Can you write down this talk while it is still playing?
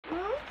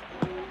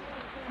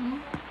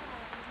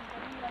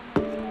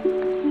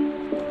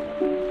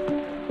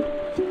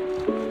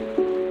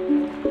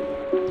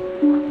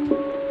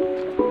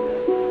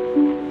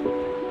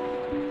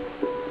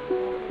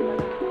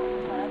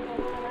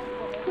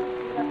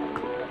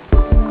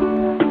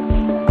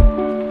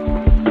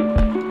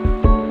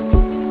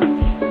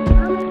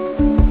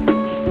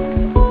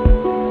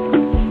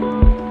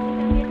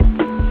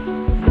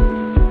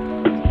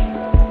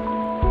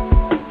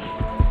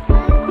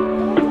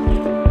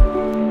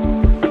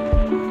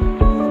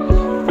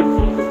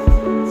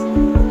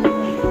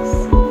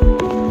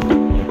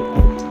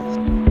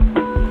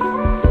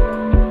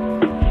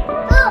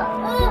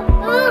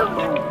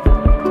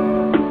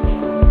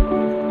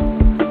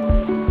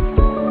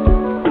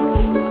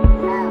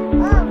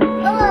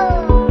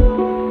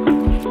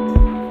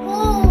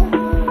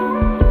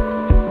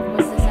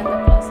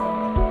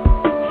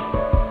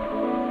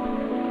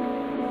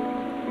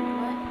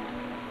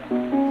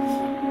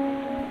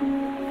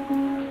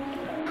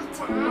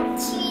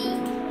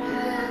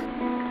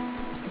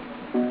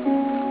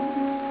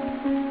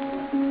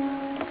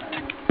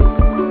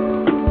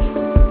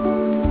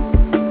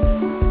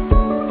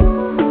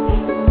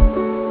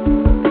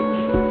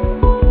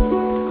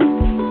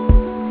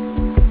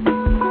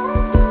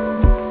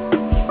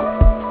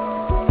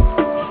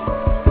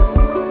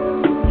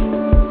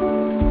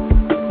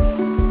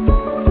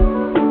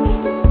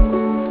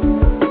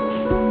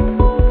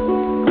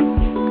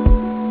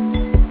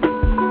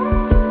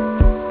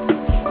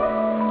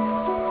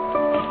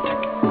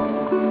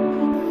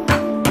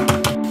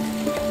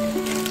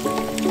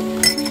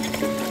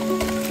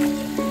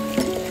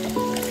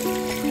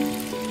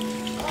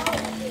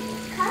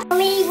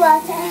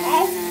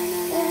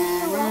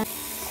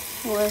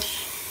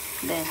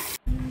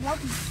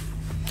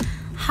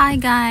Hi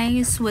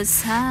guys,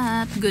 what's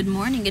up? Good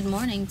morning, good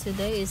morning.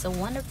 Today is a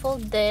wonderful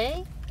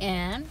day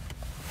and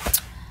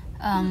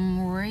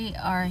we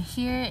are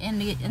here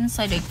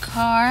inside the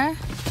car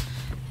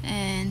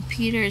and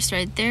Peter is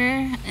right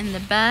there in the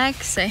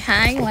back. Say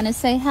hi. You want to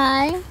say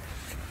hi?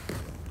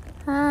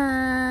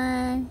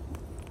 Hi.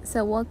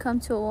 So welcome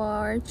to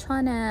our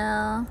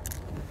channel.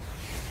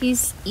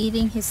 He's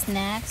eating his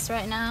snacks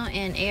right now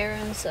and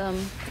Aaron's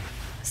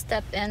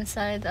stepped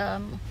inside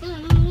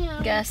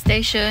gas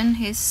station.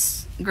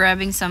 He's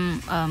grabbing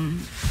some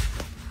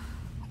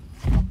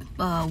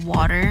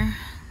water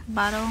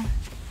bottle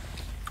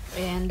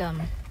and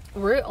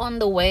we're on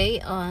the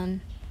way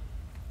on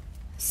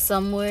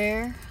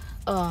somewhere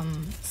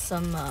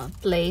some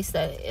place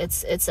that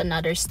it's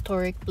another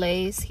historic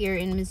place here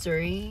in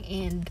Missouri,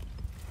 and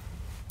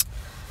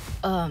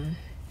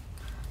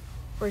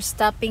we're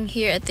stopping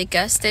here at the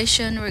gas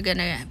station. We're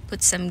gonna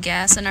put some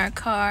gas in our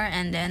car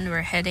and then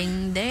we're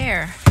heading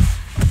there.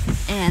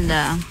 And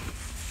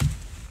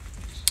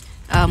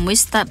we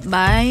stopped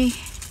by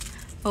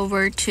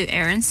over to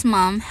Aaron's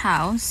mom's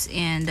house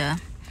and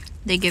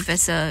they give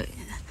us a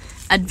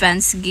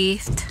advance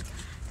gift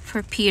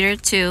for Peter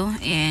too,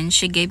 and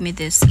she gave me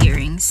these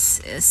earrings.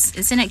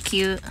 Isn't it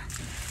cute?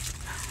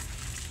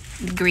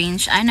 Green.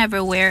 I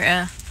never wear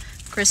a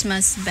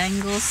Christmas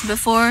bangles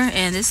before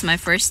and this is my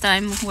first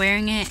time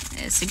wearing it.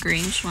 It's a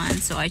greenish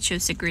one, so I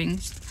chose a green.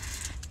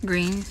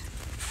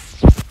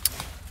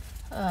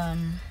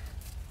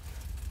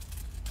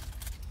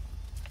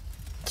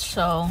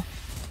 So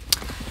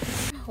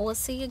we'll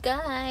see you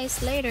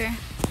guys later.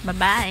 Bye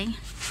bye.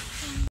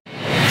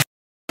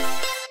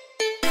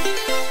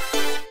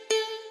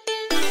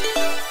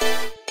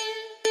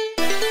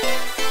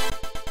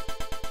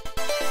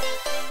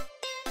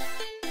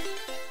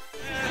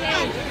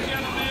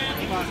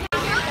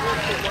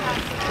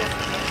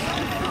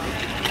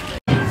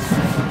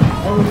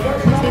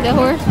 See the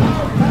horse?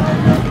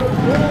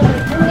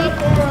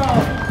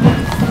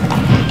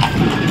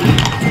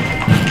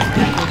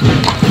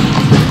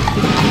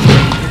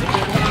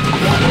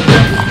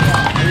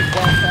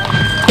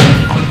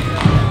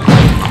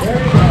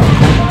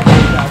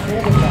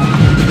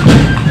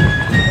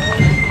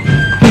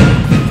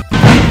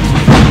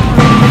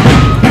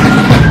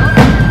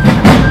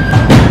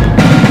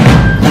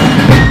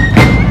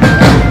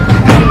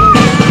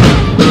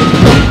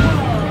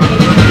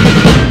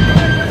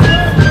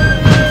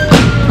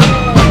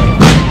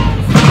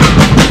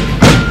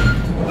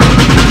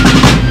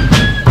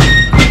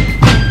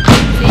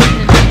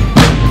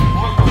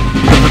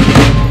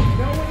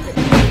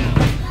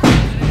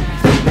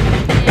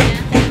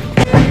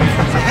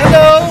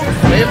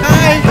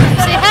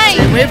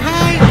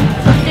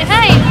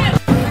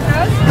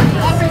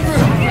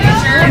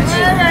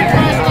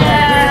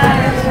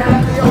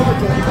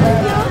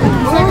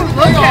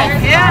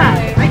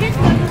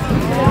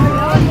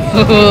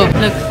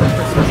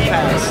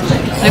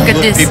 Look at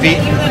this.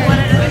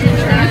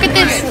 Look at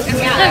this.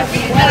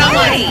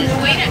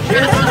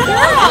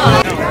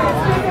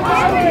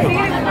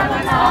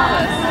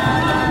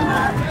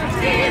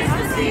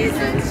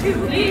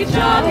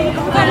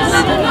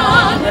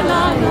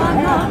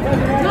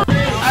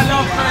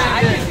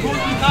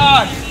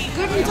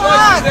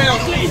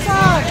 Guten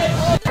Tag.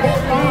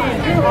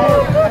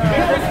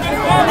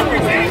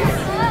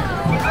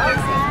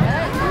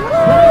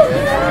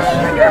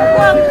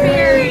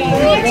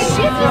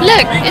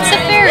 Look, it's a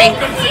ferry.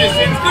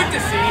 Citizens, good to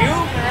see you.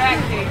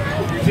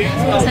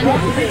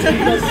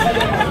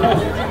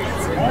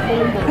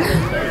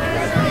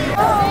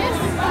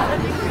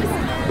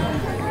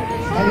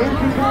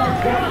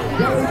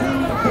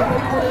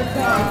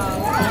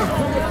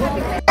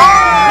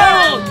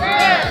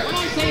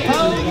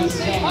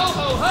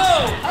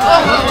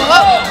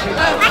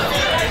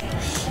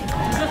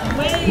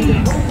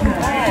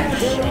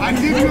 I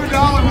give you $1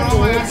 when all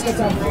my assets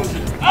are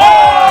frozen.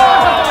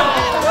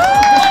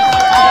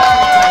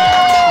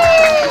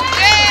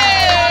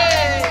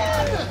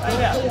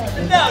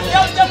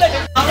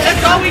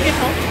 That's all we get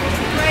home.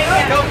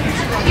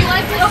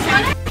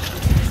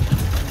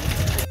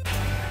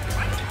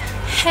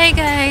 Hey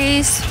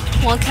guys,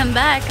 welcome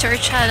back to our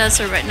channel.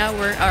 So right now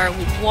we are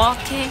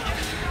walking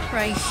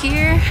right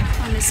here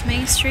on this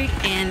main street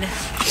and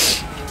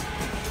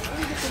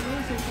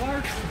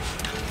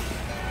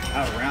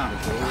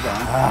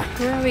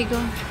where are we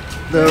going?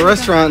 The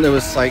restaurant that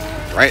was like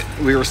right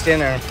we were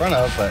standing in front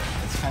of, but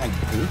it's kind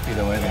of goofy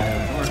the way they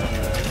have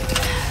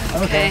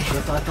it. Okay. I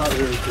thought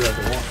we were at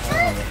the one.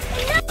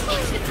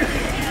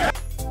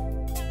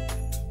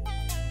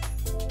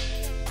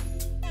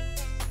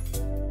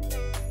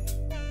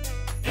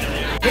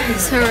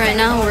 So right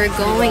now we're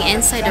going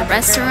inside the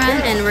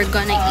restaurant and we're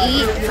gonna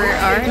eat for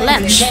our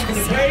lunch.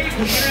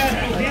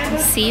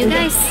 See you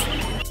guys.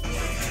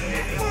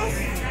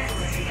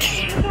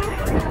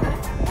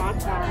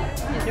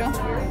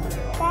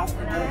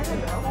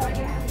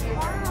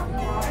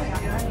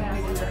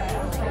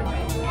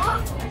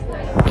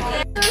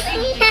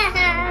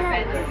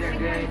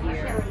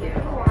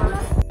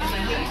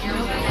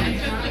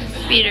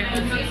 Peter.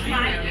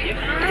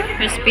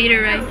 There's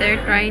Peter right there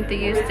trying to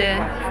use the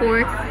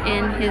fork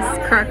in his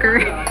cracker.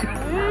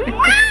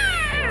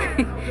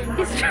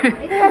 he's using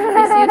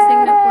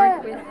the fork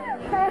with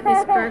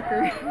his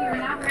cracker.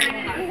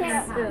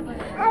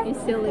 He's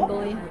silly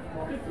boy.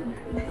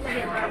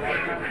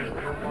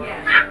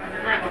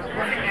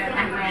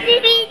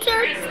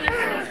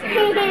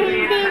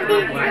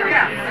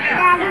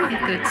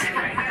 Good.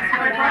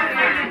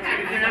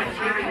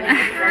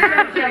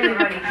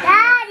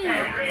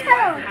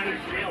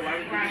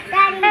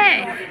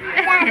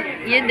 Hey,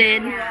 you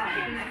did.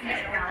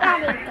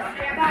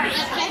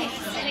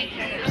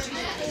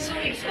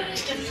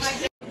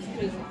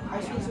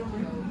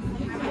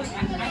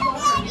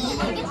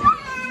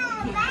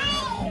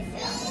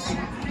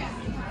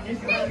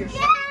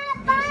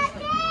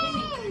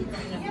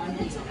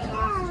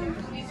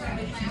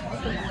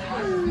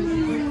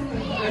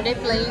 Are they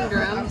playing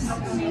drums?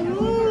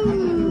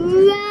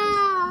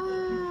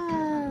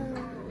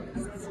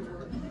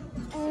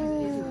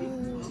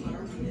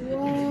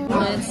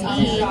 Let's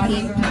eat.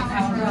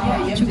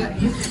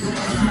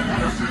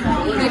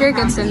 Peter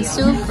gets some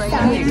soup right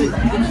here.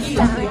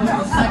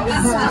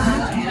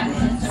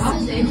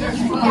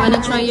 You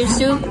wanna try your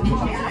soup?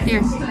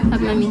 Here,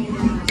 have mommy.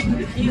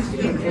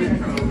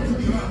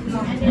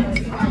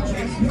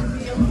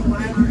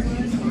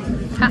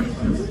 Ha.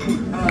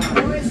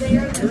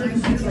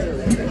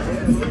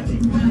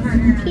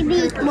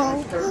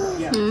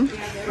 Hmm?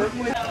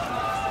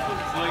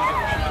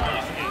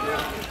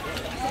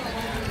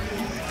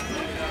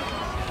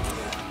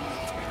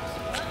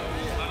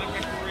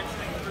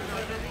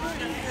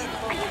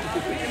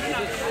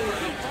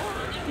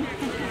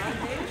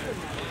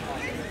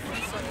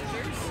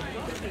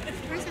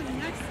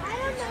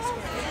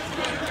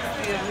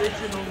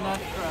 Original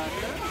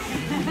nutcracker.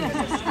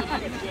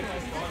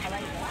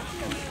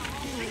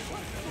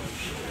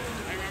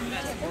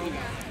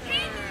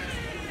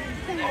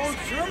 Oh,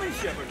 German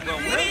Shepherd. Well,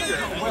 Winter.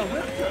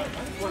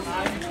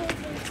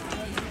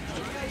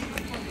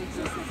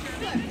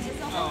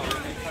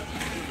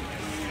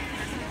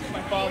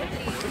 My father.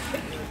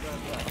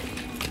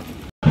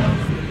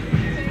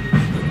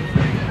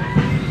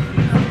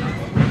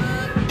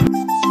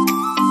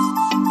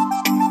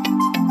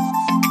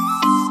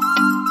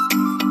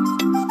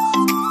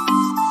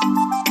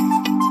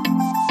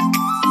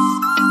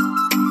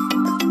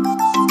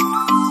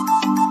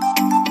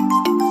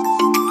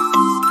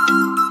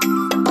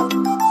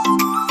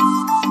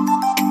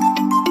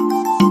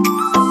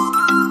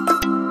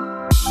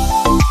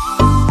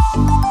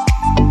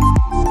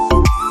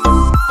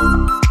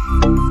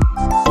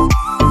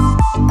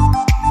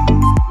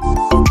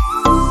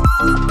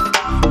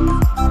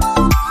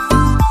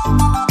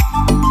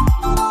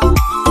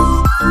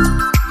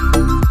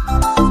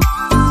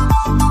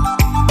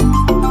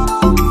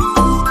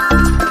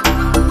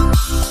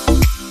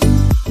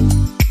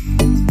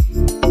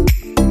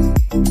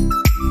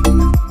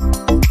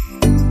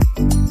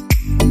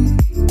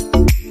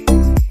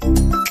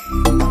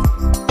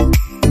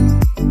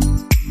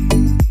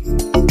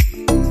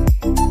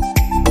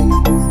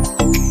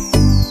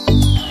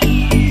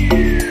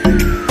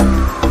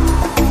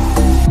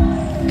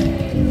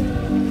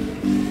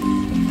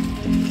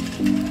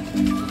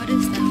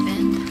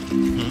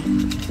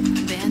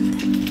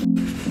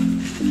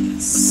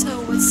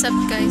 What's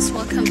up, guys?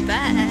 Welcome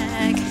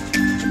back.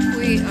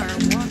 We are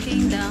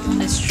walking down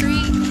the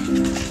street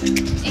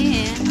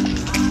and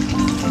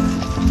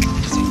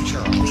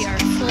St.Charles. we are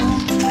full.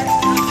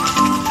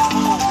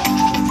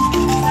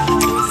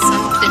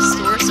 Some of the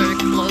stores are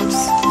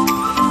closed.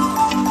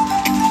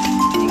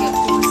 They got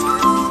closed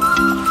early.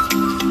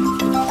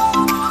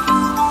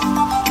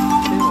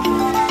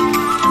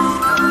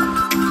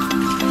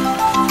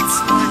 It's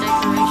more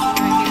decoration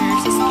right here.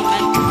 There's this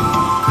woman.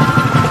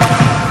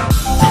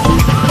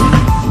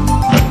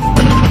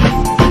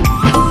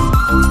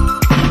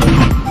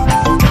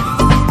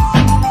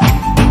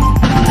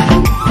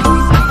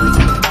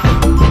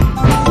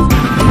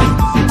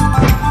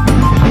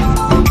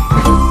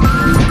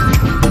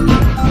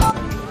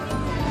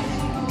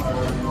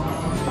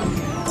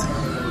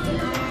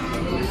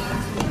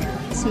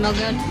 Smell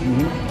good?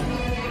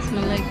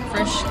 Smell like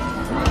fresh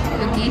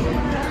cookie?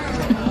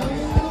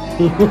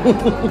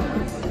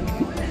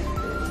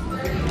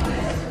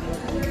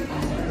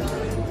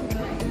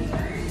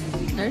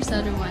 There's the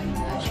other one,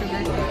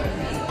 sugar.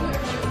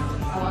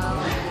 Wow.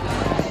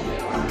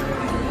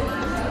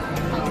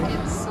 Like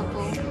it's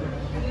supple.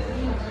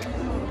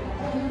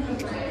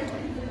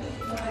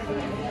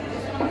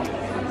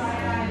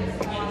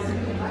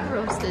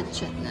 Roasted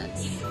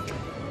chestnuts.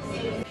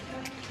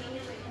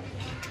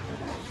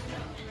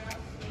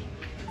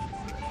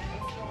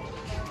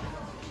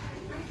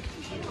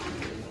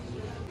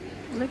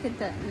 Look at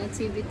that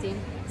nativity.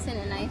 Isn't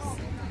it nice?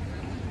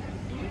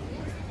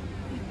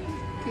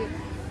 Cute.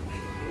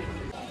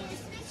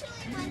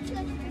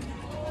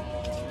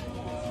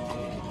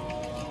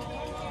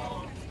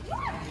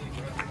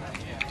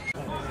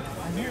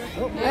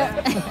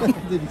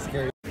 Didn't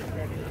scare you.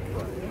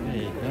 There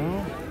you go.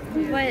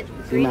 What?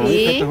 So now you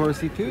Really? pet the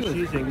horsey too.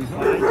 Using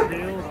 5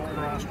 tails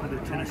across crust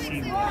with a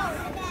Tennessee roll.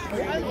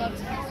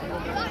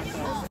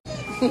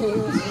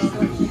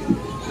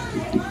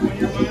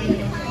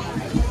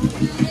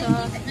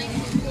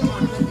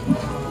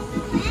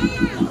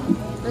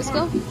 Let's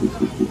go.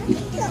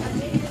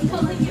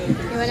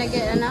 You wanna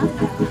get enough?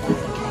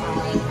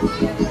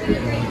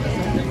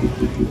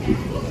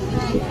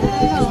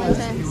 Oh,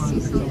 okay.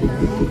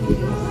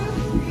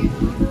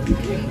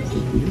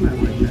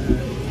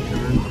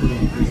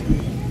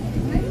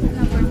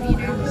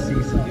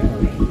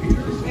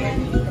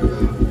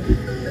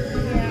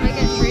 I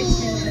get treats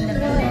in the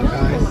building.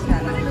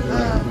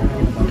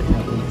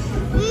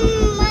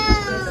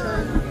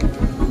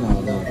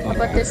 How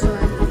about this one?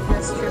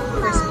 That's true.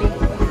 Crispy.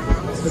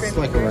 It's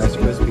like a Rice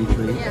Krispie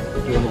treat. Yeah.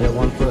 Do you want to get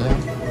one for him?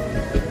 Do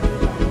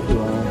you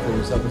want one for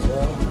yourself as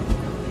well?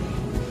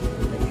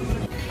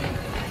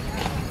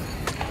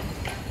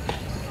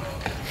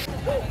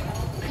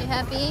 You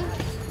happy?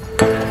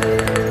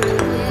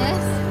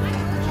 Yes?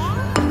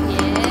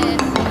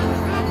 Yes.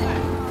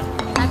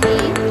 Happy?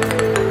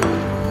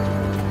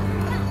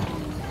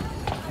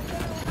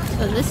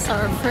 So this is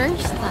our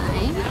first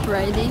time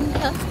riding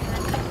the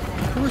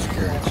Horse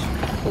carriage.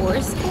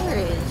 horse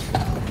carriage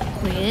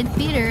with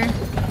Peter.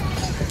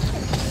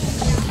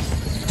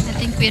 I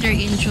think Peter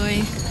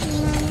enjoy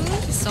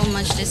so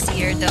much this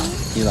year though.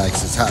 He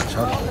likes his hot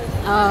chocolate.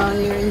 Oh,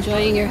 you're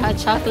enjoying your hot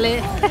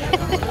chocolate.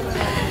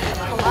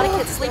 A lot of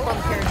kids sleep on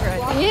the carriage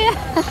ride. Yeah.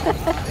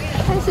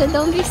 I said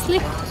don't be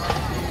sleep.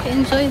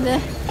 Enjoy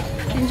the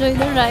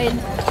ride.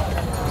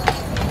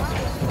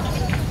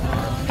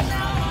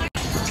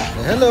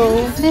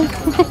 Hello.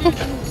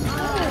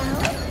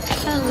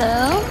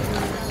 Hello.